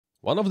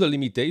One of the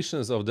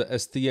limitations of the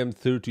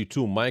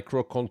STM32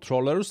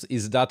 microcontrollers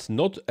is that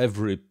not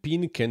every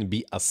pin can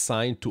be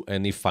assigned to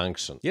any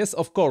function. Yes,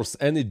 of course,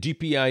 any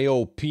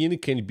GPIO pin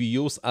can be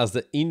used as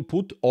the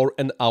input or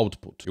an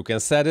output. You can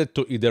set it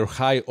to either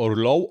high or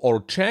low,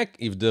 or check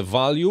if the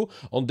value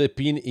on the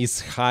pin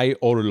is high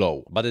or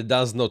low. But it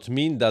does not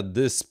mean that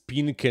this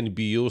pin can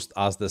be used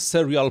as the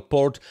serial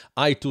port,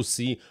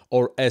 I2C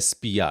or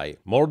SPI.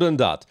 More than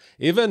that,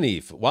 even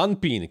if one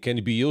pin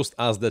can be used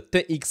as the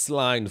TX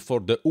line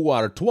for the UART1,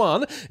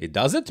 it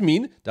doesn't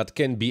mean that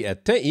can be a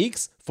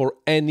TX for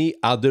any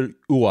other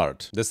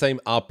UART. The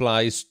same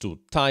applies to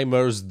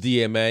timers,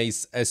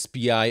 DMAs,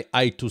 SPI,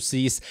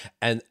 I2Cs,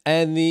 and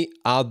any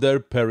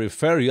other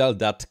peripheral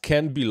that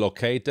can be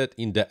located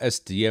in the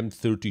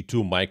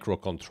STM32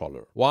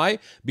 microcontroller. Why?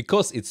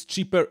 Because it's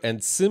cheaper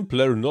and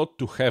simpler not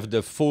to have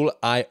the full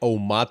I/O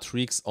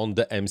matrix on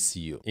the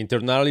MCU.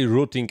 Internally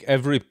routing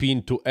every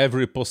pin to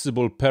every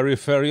possible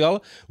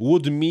peripheral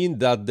would mean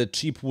that the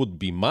chip would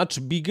be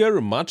much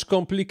bigger, much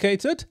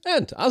complicated,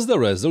 and as the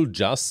result,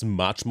 just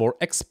much more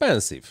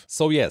expensive.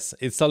 So yes,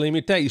 it's a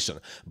limitation,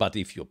 but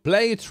if you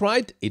play it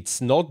right,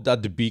 it's not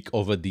that big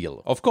of a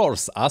deal. Of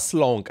course, as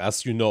long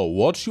as you know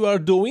what you are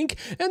doing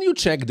and you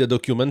check the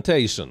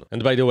documentation.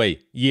 And by the way,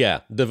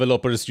 yeah,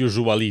 developers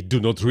usually do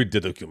not read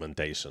the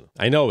documentation.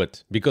 I know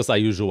it, because I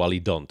usually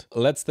don't.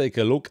 Let's take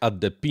a look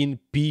at the pin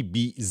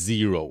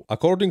PB0.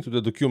 According to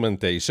the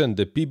documentation,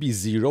 the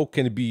PB0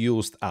 can be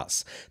used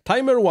as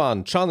timer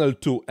 1 channel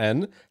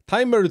 2N,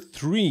 timer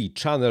 3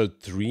 channel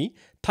 3,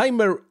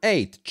 timer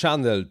 8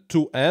 channel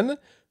 2N,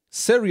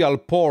 serial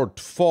port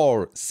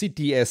 4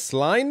 CTS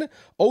line,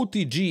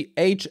 OTG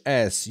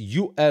HS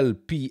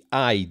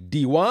ULPI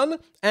D1,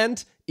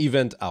 and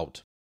event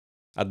out.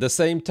 At the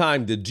same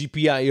time, the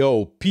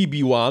GPIO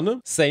PB1,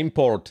 same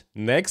port,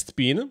 next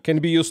pin, can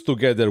be used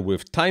together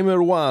with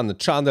timer 1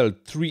 channel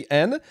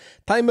 3N,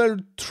 timer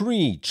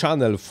 3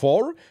 channel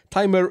 4,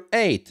 timer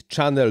 8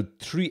 channel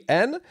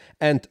 3N,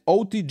 and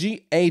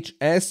OTG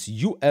HS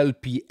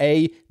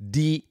ULPA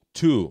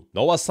D2.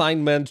 No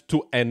assignment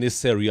to any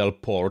serial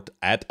port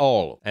at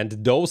all.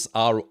 And those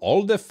are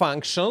all the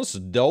functions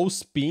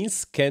those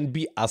pins can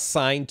be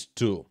assigned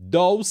to.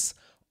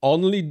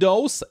 Only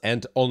those,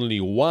 and only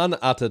one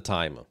at a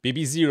time.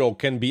 PB0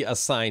 can be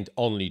assigned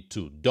only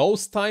to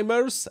those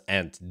timers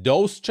and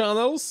those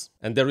channels,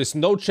 and there is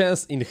no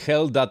chance in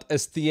hell that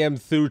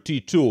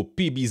STM32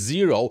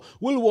 PB0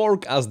 will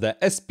work as the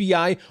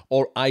SPI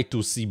or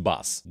I2C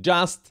bus.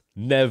 Just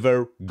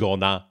never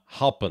gonna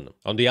happen.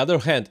 On the other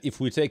hand, if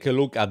we take a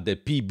look at the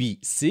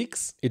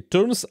PB6, it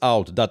turns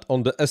out that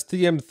on the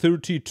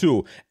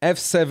STM32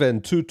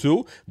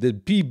 F722, the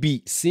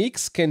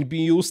PB6 can be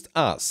used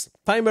as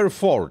timer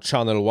 4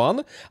 channel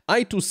 1,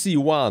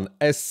 I2C1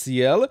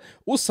 SCL,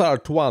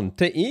 USART1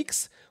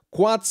 TX,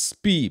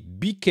 QuadSP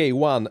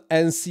BK1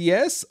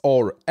 NCS,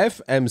 or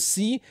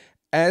FMC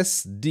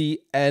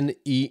SDNE1.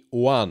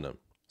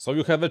 So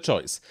you have a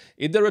choice,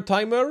 either a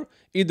timer,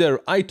 either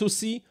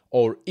I2C,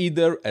 or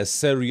either a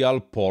serial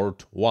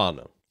port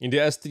 1. In the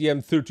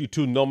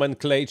STM32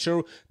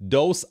 nomenclature,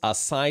 those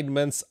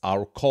assignments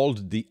are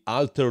called the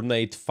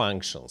alternate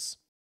functions.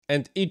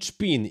 And each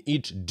pin,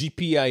 each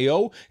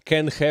GPIO,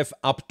 can have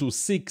up to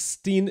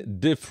 16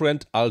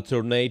 different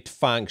alternate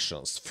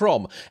functions,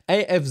 from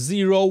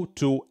AF0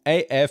 to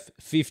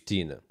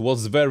AF15.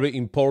 What's very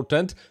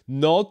important,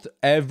 not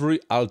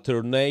every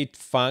alternate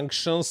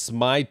functions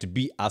might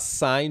be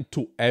assigned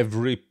to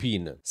every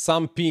pin.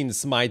 Some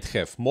pins might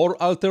have more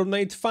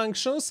alternate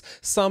functions,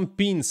 some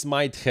pins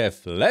might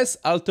have less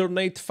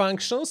alternate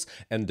functions,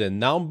 and the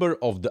number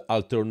of the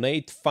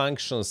alternate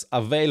functions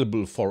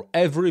available for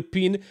every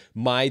pin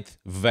might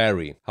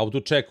vary. How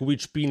to check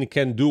which pin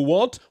can do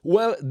what?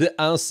 Well, the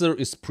answer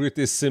is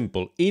pretty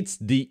simple. It's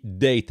the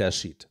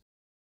datasheet.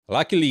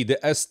 Luckily, the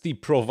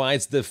ST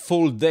provides the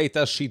full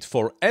datasheet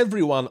for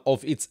every one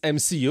of its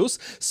MCUs,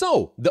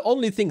 so the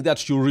only thing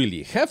that you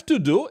really have to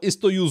do is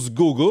to use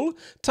Google,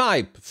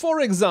 type, for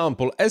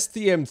example,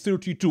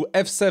 STM32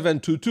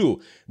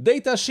 F722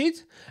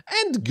 datasheet,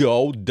 and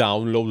go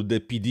download the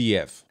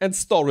PDF and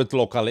store it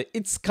locally.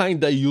 It's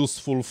kinda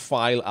useful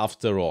file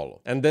after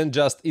all. And then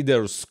just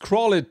either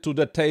scroll it to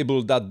the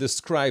table that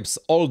describes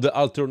all the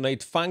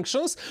alternate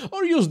functions,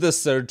 or use the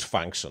search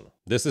function.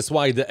 This is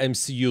why the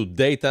MCU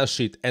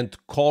datasheet and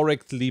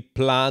correctly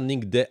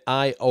planning the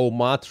I/O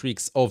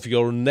matrix of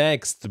your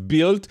next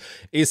build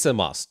is a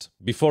must.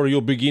 Before you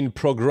begin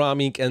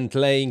programming and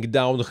laying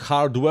down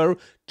hardware,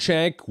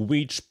 check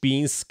which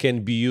pins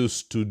can be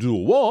used to do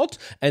what,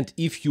 and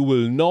if you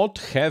will not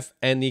have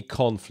any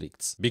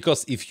conflicts.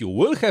 Because if you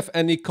will have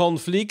any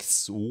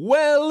conflicts,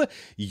 well,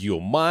 you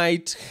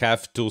might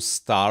have to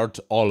start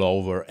all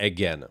over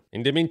again.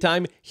 In the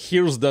meantime,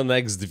 here's the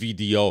next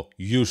video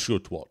you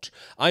should watch.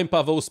 I'm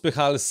Paweł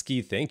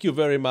Spychalski, thank you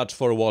very much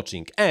for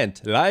watching,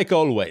 and like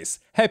always,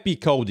 happy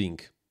coding!